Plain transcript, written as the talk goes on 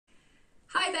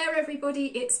Hi there everybody,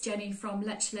 it's Jenny from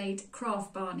Lechlade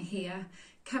Craft Barn here,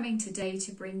 coming today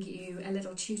to bring you a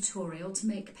little tutorial to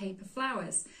make paper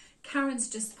flowers. Karen's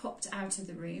just popped out of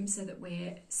the room so that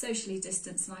we're socially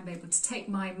distanced and I'm able to take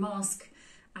my mask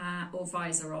or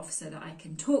visor off so that I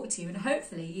can talk to you and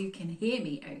hopefully you can hear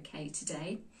me okay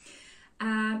today.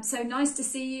 So nice to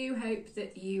see you, hope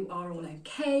that you are all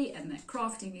okay and that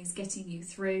crafting is getting you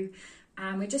through.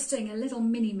 And we're just doing a little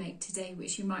mini make today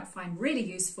which you might find really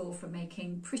useful for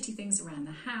making pretty things around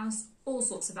the house, all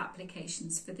sorts of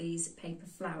applications for these paper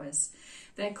flowers.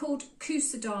 They're called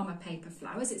Kusudama Paper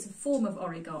Flowers. It's a form of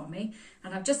origami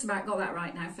and I've just about got that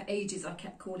right now. For ages I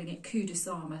kept calling it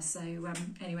Kusudama, so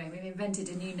anyway we've invented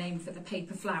a new name for the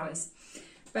paper flowers.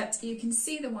 But you can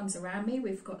see the ones around me.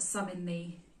 We've got some in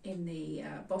the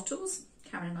bottles.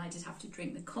 Karen and I did have to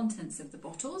drink the contents of the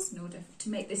bottles in order to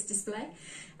make this display.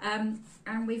 And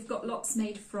we've got lots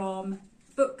made from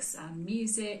books and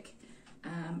music,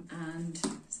 and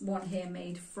one here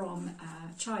made from a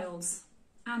child's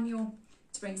annual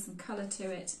to bring some colour to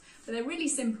it. But they're really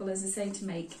simple, as I say, to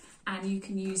make, and you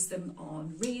can use them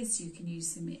on wreaths, you can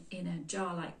use them in a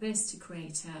jar like this to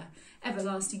create a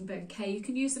everlasting bouquet. You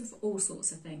can use them for all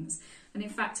sorts of things. And in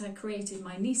fact, I created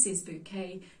my niece's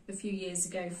bouquet a few years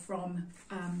ago from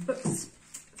books,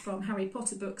 from Harry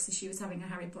Potter books, as she was having a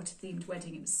Harry Potter themed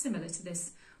wedding. It was similar to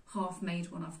this half-made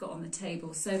one I've got on the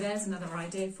table. So there's another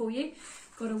idea for you.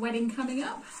 Got a wedding coming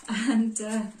up and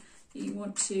you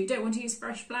don't want to use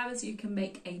fresh flowers, you can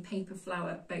make a paper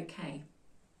flower bouquet.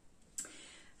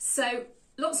 So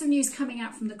lots of news coming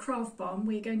out from the Craft Barn.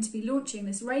 We're going to be launching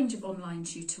this range of online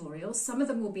tutorials. Some of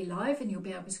them will be live and you'll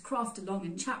be able to craft along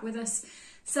and chat with us.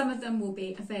 Some of them will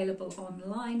be available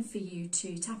online for you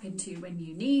to tap into when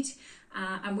you need,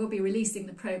 and we'll be releasing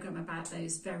the programme about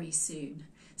those very soon.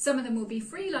 Some of them will be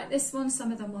free like this one,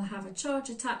 some of them will have a charge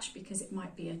attached because it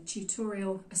might be a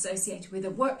tutorial associated with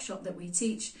a workshop that we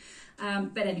teach.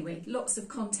 But anyway, lots of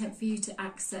content for you to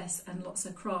access and lots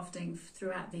of crafting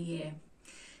throughout the year.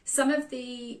 Some of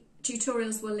the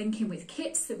tutorials will link in with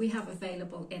kits that we have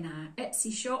available in our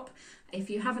Etsy shop. If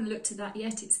you haven't looked at that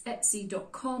yet, it's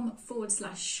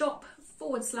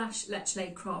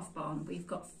etsy.com/shop/Lechlade Craft Barn. We've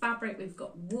got fabric, we've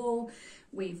got wool,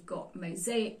 we've got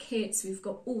mosaic kits, we've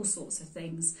got all sorts of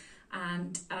things.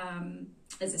 And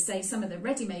as I say, some of the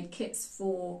ready-made kits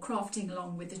for crafting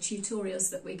along with the tutorials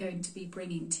that we're going to be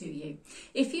bringing to you.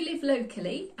 If you live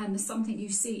locally and there's something you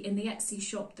see in the Etsy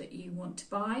shop that you want to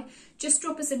buy, just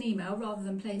drop us an email rather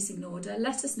than placing an order.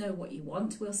 Let us know what you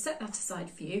want. We'll set that aside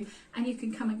for you and you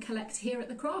can come and collect here at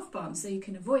the Craft Barn, so you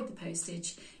can avoid the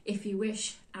postage if you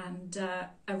wish, and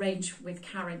arrange with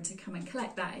Karen to come and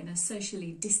collect that in a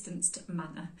socially distanced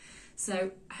manner.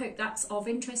 So I hope that's of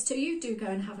interest to you. Do go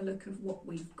and have a look at what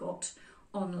we've got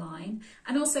online,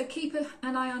 and also keep an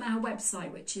eye on our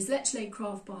website, which is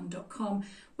lechlade.craftbarn.com,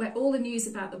 where all the news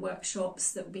about the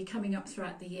workshops that will be coming up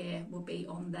throughout the year will be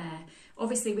on there.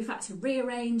 Obviously we've had to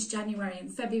rearrange January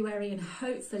and February, and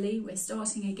hopefully we're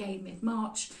starting again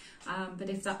mid-March, but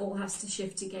if that all has to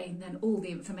shift again, then all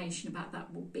the information about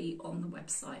that will be on the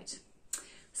website.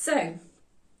 So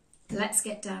let's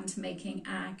get down to making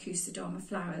our Kusudama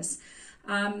flowers.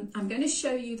 I'm going to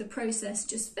show you the process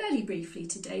just fairly briefly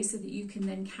today so that you can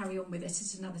then carry on with it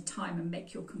at another time and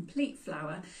make your complete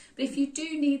flower. But if you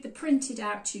do need the printed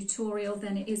out tutorial,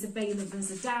 then it is available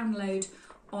as a download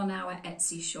on our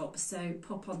Etsy shop. So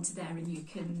pop onto there and you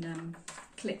can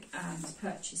click and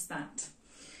purchase that.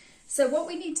 So what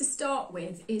we need to start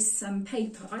with is some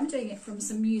paper. I'm doing it from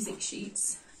some music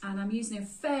sheets, and I'm using a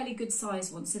fairly good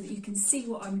size one so that you can see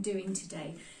what I'm doing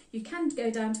today. You can go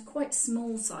down to quite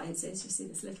small sizes. You see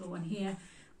this little one here,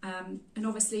 and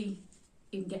obviously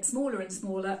you can get smaller and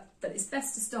smaller, but it's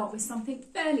best to start with something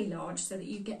fairly large so that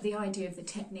you get the idea of the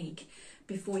technique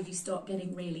before you start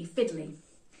getting really fiddly.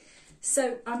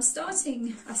 So I've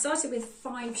started with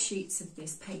 5 sheets of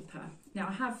this paper. Now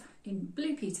I have, in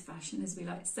Blue Peter fashion, as we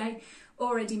like to say,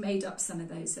 already made up some of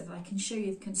those so that I can show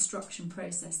you the construction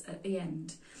process at the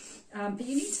end. But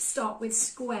you need to start with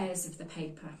squares of the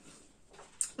paper.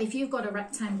 If you've got a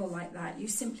rectangle like that, you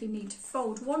simply need to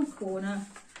fold one corner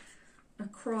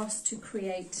across to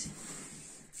create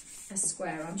a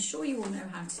square. I'm sure you all know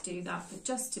how to do that, but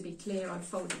just to be clear, I've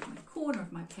folded my corner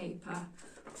of my paper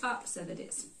up so that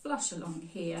it's flush along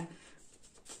here,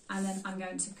 and then I'm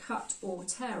going to cut or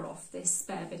tear off this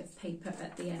spare bit of paper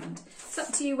at the end. It's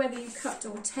up to you whether you cut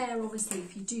or tear. Obviously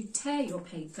if you do tear your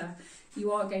paper,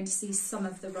 you are going to see some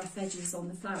of the rough edges on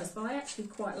the flowers, but I actually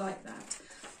quite like that.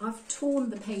 I've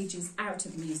torn the pages out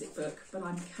of the music book, but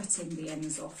I'm cutting the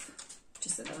ends off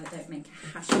just so that I don't make a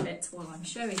hash of it while I'm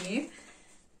showing you.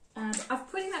 And I'm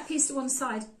putting that piece to one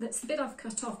side, that's the bit I've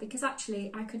cut off, because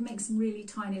actually I could make some really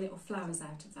tiny little flowers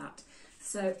out of that.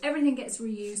 So everything gets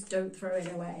reused, don't throw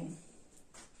it away.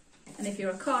 And if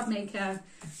you're a card maker,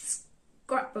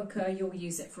 scrapbooker, you'll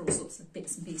use it for all sorts of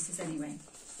bits and pieces anyway.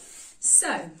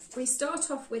 So we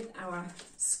start off with our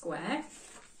square,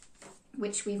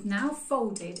 which we've now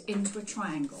folded into a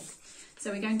triangle.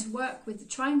 So we're going to work with the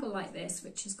triangle like this,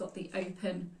 which has got the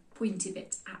open pointy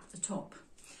bit at the top.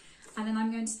 And then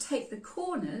I'm going to take the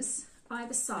corners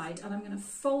either side and I'm going to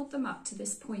fold them up to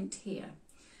this point here.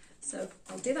 So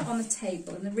I'll do that on the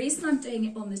table, and the reason I'm doing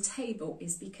it on the table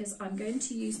is because I'm going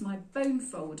to use my bone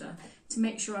folder to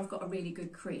make sure I've got a really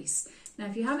good crease. Now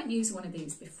if you haven't used one of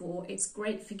these before, it's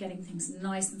great for getting things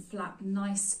nice and flat,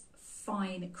 nice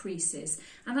fine creases,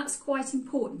 and that's quite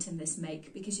important in this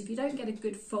make, because if you don't get a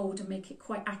good fold and make it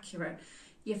quite accurate,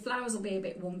 your flowers will be a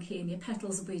bit wonky and your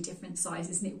petals will be different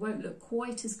sizes and it won't look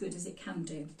quite as good as it can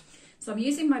do. So I'm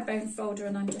using my bone folder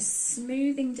and I'm just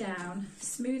smoothing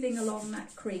along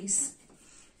that crease,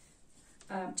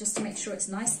 just to make sure it's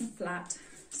nice and flat.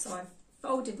 So I've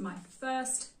folded my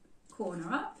first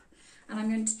corner up and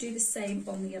I'm going to do the same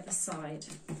on the other side.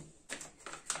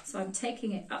 So I'm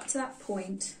taking it up to that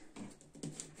point,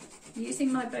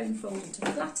 using my bone folder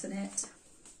to flatten it.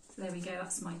 So there we go,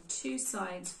 that's my two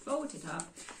sides folded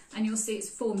up, and you'll see it's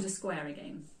formed a square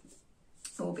again,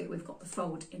 albeit we've got the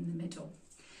fold in the middle.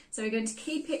 So we're going to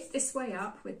keep it this way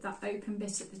up with that open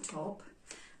bit at the top.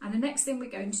 And the next thing we're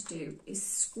going to do is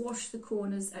squash the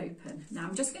corners open. Now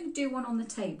I'm just going to do one on the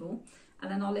table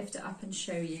and then I'll lift it up and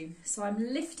show you. So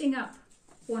I'm lifting up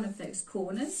one of those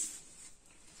corners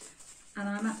and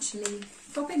I'm actually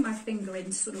popping my finger in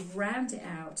to sort of round it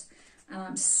out, and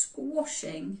I'm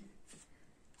squashing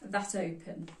that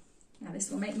open. Now this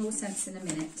will make more sense in a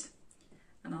minute,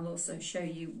 and I'll also show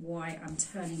you why I'm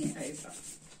turning it over.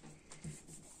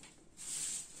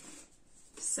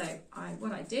 So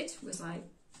what I did was I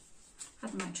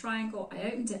had my triangle, I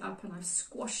opened it up and I've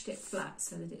squashed it flat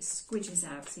so that it squidges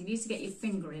out. So you need to get your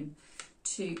finger in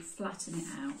to flatten it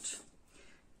out.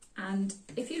 And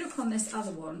if you look on this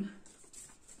other one,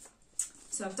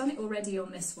 so I've done it already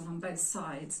on this one on both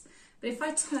sides, but if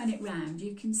I turn it round,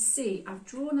 you can see I've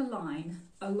drawn a line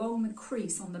along the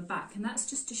crease on the back, and that's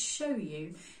just to show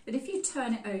you that if you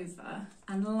turn it over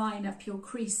and line up your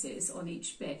creases on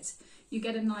each bit, you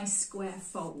get a nice square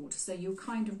fold. So you'll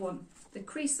kind of want the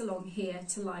crease along here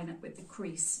to line up with the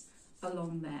crease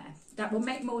along there. That will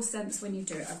make more sense when you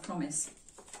do it, I promise.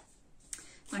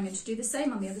 I'm going to do the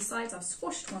same on the other side. I've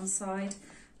squashed one side,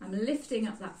 I'm lifting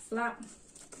up that flat,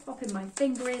 popping my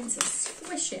finger in to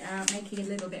squish it out, making it a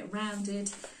little bit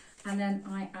rounded, and then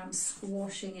I am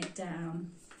squashing it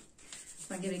down.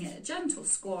 So I'm giving it a gentle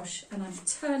squash and I'm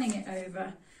turning it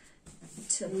over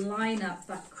to line up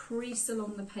that crease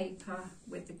along the paper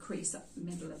with the crease up the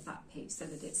middle of that piece so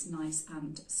that it's nice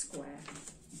and square.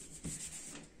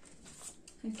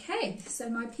 Okay, so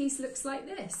my piece looks like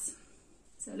this.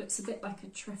 So it looks a bit like a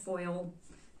trefoil.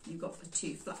 You've got the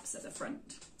two flaps at the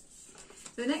front.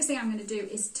 So the next thing I'm going to do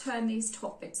is turn these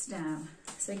top bits down.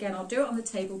 So again, I'll do it on the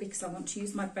table because I want to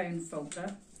use my bone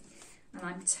folder. And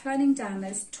I'm turning down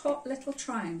those top little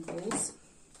triangles.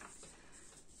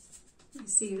 You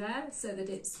see there, so that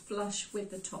it's flush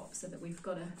with the top, so that we've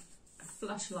got a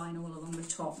flush line all along the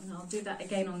top. And I'll do that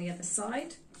again on the other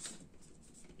side,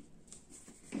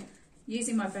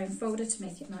 using my bone folder to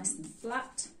make it nice and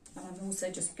flat. And I'm also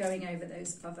just going over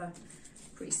those other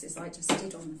creases I just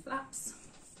did on the flaps.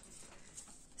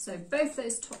 So both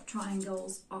those top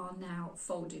triangles are now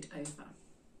folded over.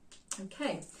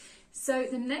 Okay. So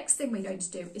the next thing we're going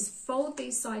to do is fold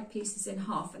these side pieces in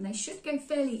half, and they should go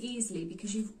fairly easily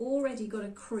because you've already got a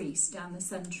crease down the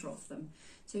centre of them.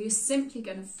 So you're simply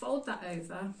going to fold that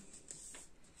over,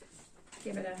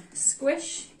 give it a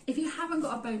squish. If you haven't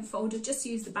got a bone folder, just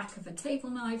use the back of a table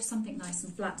knife, something nice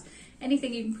and flat.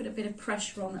 Anything you can put a bit of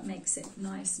pressure on that makes it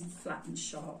nice and flat and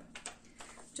sharp.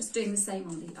 Just doing the same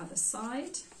on the other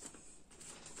side.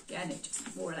 Again, it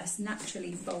just more or less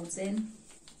naturally folds in.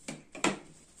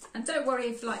 And don't worry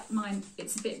if, like mine,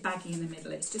 it's a bit baggy in the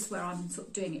middle. It's just where I'm sort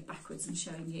of doing it backwards and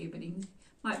showing you, but you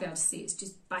might be able to see it's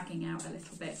just bagging out a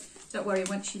little bit. Don't worry,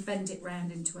 once you bend it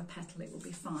round into a petal, it will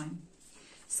be fine.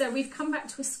 So we've come back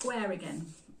to a square again.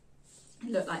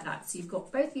 It looked like that. So you've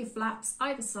got both your flaps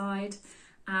either side,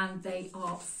 and they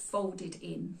are folded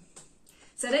in.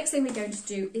 So the next thing we're going to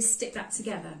do is stick that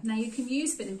together. Now you can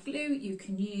use a bit of glue, you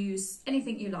can use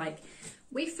anything you like.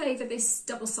 We favour this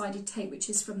double-sided tape, which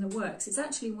is from the Works. It's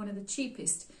actually one of the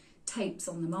cheapest tapes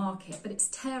on the market, but it's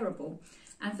terrible.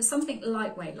 And for something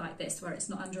lightweight like this, where it's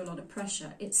not under a lot of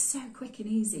pressure, it's so quick and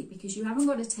easy because you haven't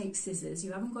got to take scissors,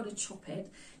 you haven't got to chop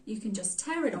it. You can just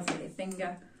tear it off with your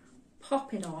finger,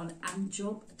 pop it on, and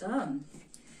job done.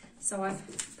 So I've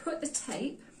put the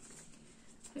tape,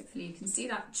 hopefully you can see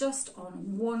that, just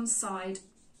on one side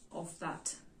of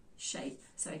that shape.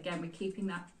 So again, we're keeping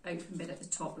that open bit at the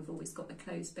top. We've always got the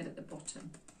closed bit at the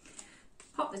bottom.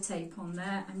 Pop the tape on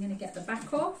there. I'm going to get the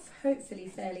back off, hopefully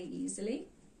fairly easily.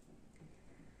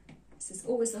 This is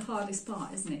always the hardest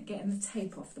part, isn't it? Getting the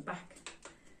tape off the back.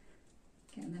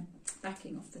 Getting the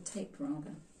backing off the tape,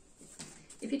 rather.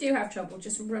 If you do have trouble,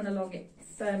 just run along it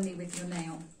firmly with your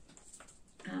nail.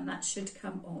 And that should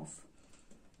come off,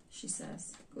 she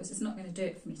says. Of course, it's not going to do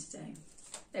it for me today.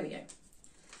 There we go.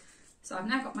 So I've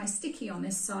now got my sticky on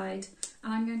this side,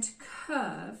 and I'm going to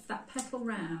curve that petal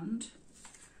round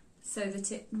so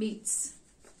that it meets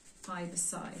either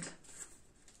side.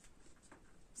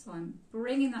 So I'm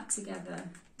bringing that together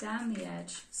down the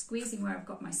edge, squeezing where I've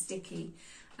got my sticky,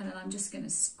 and then I'm just going to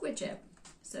squidge it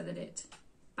so that it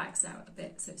backs out a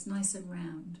bit, so it's nice and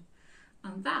round.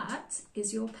 And that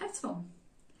is your petal.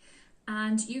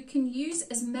 And you can use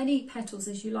as many petals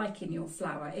as you like in your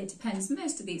flower. It depends.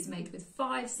 Most of these are made with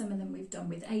 5, some of them we've done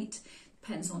with 8.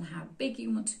 Depends on how big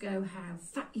you want to go, how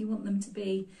fat you want them to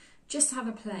be. Just have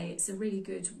a play. It's a really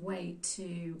good way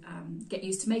to get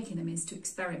used to making them, is to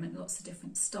experiment lots of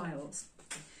different styles.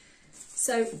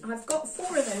 So I've got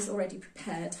 4 of those already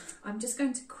prepared. I'm just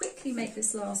going to quickly make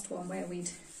this last one where we'd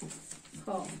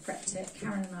half prepped it.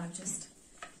 Karen and I have just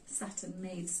sat and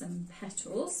made some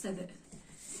petals so that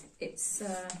it's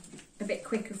a bit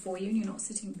quicker for you and you're not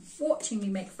sitting watching me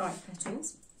make 5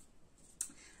 petals.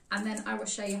 And then I will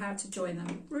show you how to join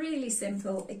them. Really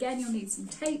simple. Again, you'll need some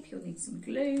tape, you'll need some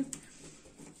glue.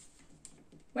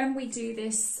 When we do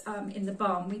this in the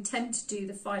barn, we tend to do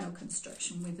the final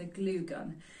construction with a glue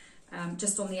gun,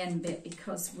 just on the end bit,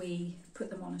 because we put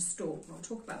them on a stalk. I'll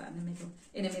talk about that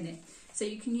in a minute. So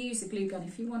you can use a glue gun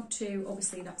if you want to.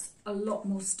 Obviously, that's a lot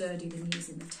more sturdy than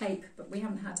using the tape, but we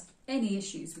haven't had any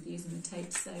issues with using the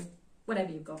tape, so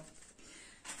whatever you've got.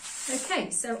 Okay,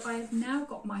 so I have now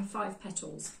got my 5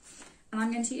 petals, and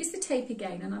I'm going to use the tape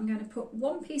again, and I'm going to put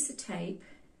one piece of tape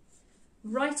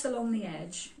right along the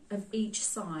edge of each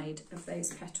side of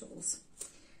those petals.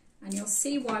 And you'll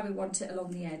see why we want it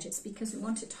along the edge. It's because we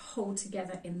want it to hold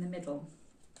together in the middle.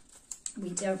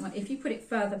 We don't want, if you put it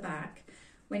further back,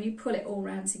 when you pull it all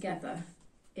round together,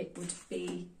 it would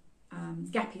be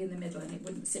gappy in the middle and it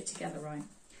wouldn't sit together right.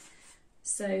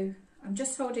 So I'm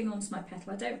just holding on to my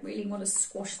petal. I don't really want to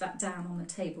squash that down on the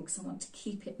table because I want to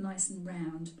keep it nice and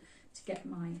round to get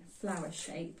my flower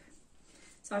shape.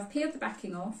 So I've peeled the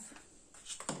backing off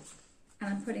and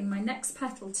I'm putting my next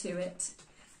petal to it,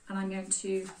 and I'm going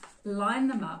to line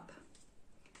them up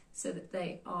so that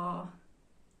they are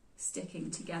sticking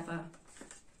together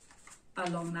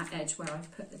along that edge where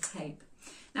I've put the tape.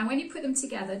 Now when you put them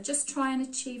together, just try and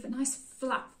achieve a nice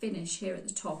flat finish here at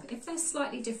the top. If they're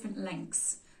slightly different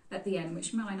lengths at the end,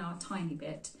 which mine are a tiny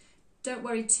bit, don't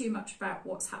worry too much about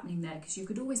what's happening there, because you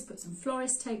could always put some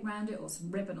florist tape around it or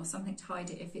some ribbon or something to hide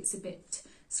it if it's a bit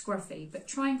scruffy. But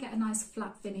try and get a nice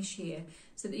flat finish here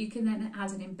so that you can then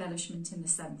add an embellishment in the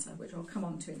centre, which I'll come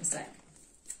on to in a sec.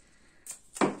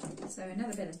 So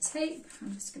another bit of tape.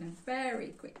 I'm just going to very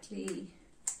quickly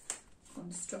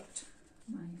construct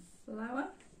my flower.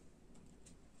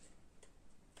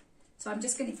 So I'm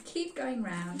just going to keep going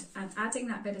round and adding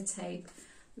that bit of tape,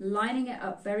 lining it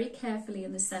up very carefully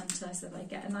in the centre so that I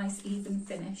get a nice even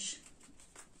finish.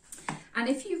 And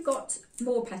if you've got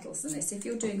more petals than this, if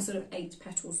you're doing sort of 8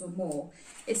 petals or more,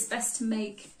 it's best to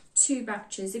make 2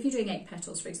 batches. If you're doing 8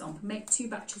 petals, for example, make 2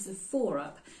 batches of 4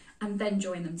 up and then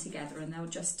join them together, and they'll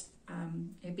just,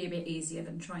 it'll be a bit easier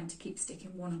than trying to keep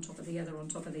sticking one on top of the other on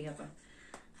top of the other.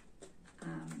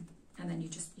 And then you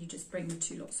just bring the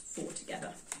 2 lots of 4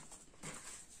 together.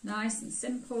 Nice and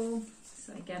simple.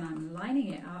 So again, I'm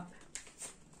lining it up.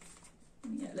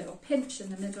 You get a little pinch in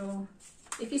the middle.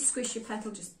 If you squish your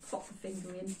petal, just pop the finger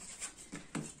in,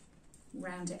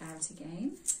 round it out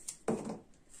again.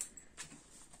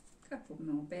 Couple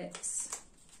more bits.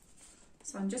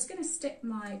 So I'm just going to stick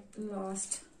my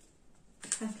last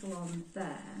petal on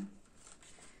there.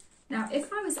 Now,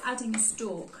 if I was adding a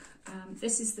stalk,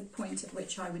 this is the point at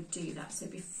which I would do that. So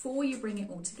before you bring it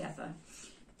all together,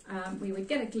 we would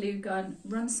get a glue gun,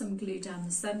 run some glue down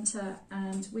the centre,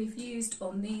 and we've used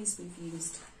on these, we've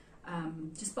used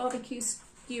just barbecue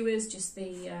skewers, just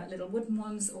the little wooden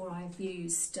ones, or I've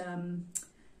used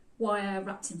wire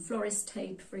wrapped in florist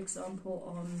tape, for example,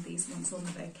 on these ones on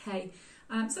the bouquet.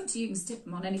 So up to you, can stick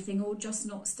them on anything or just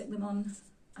not stick them on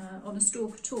on a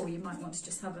stalk at all. You might want to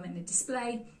just have them in a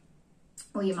display,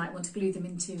 or you might want to glue them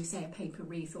into, say, a paper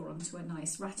wreath or onto a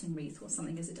nice rattan wreath or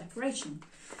something as a decoration.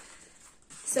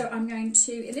 So I'm going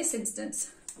to, in this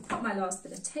instance, put my last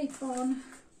bit of tape on.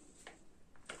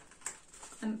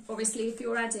 And obviously if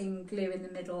you're adding glue in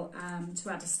the middle to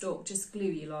add a stalk, just glue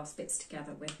your last bits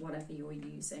together with whatever you're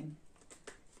using.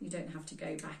 You don't have to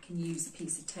go back and use a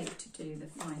piece of tape to do the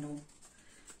final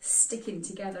sticking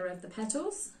together of the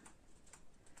petals.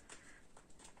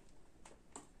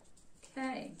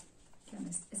 Okay, again,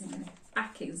 this isn't going to,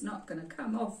 backing's not going to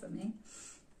come off for me.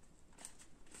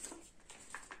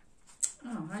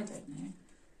 Oh, I don't know.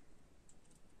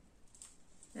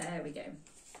 There we go.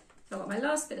 So I've got my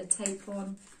last bit of tape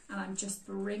on, and I'm just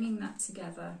bringing that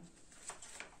together,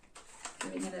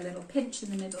 giving it a little pinch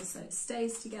in the middle so it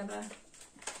stays together.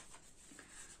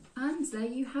 And there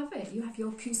you have it. You have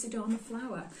your Kusudama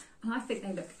flower, and I think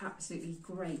they look absolutely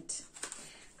great.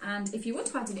 And if you want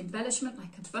to add an embellishment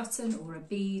like a button or a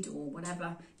bead or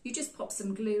whatever, you just pop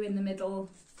some glue in the middle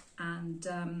and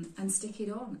stick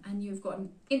it on, and you've got an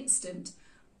instant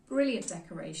brilliant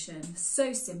decoration.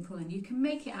 So simple, and you can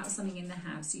make it out of something in the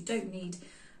house. You don't need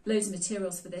loads of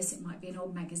materials for this. It might be an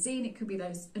old magazine, it could be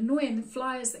those annoying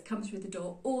flyers that come through the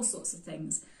door, all sorts of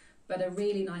things. But a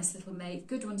really nice little make,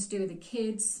 good one to do with the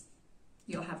kids.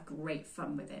 You'll have great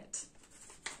fun with it.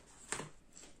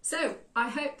 So I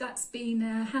hope that's been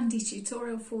a handy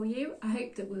tutorial for you. I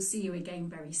hope that we'll see you again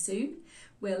very soon.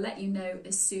 We'll let you know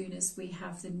as soon as we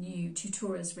have the new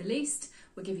tutorials released.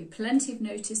 We'll give you plenty of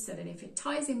notice so that if it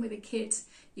ties in with a kit,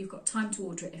 you've got time to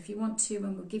order it if you want to,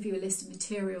 and we'll give you a list of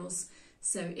materials.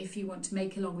 So if you want to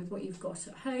make along with what you've got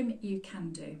at home, you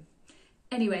can do.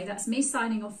 Anyway, that's me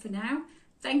signing off for now.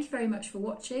 Thank you very much for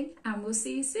watching, and we'll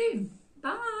see you soon.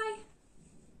 Bye.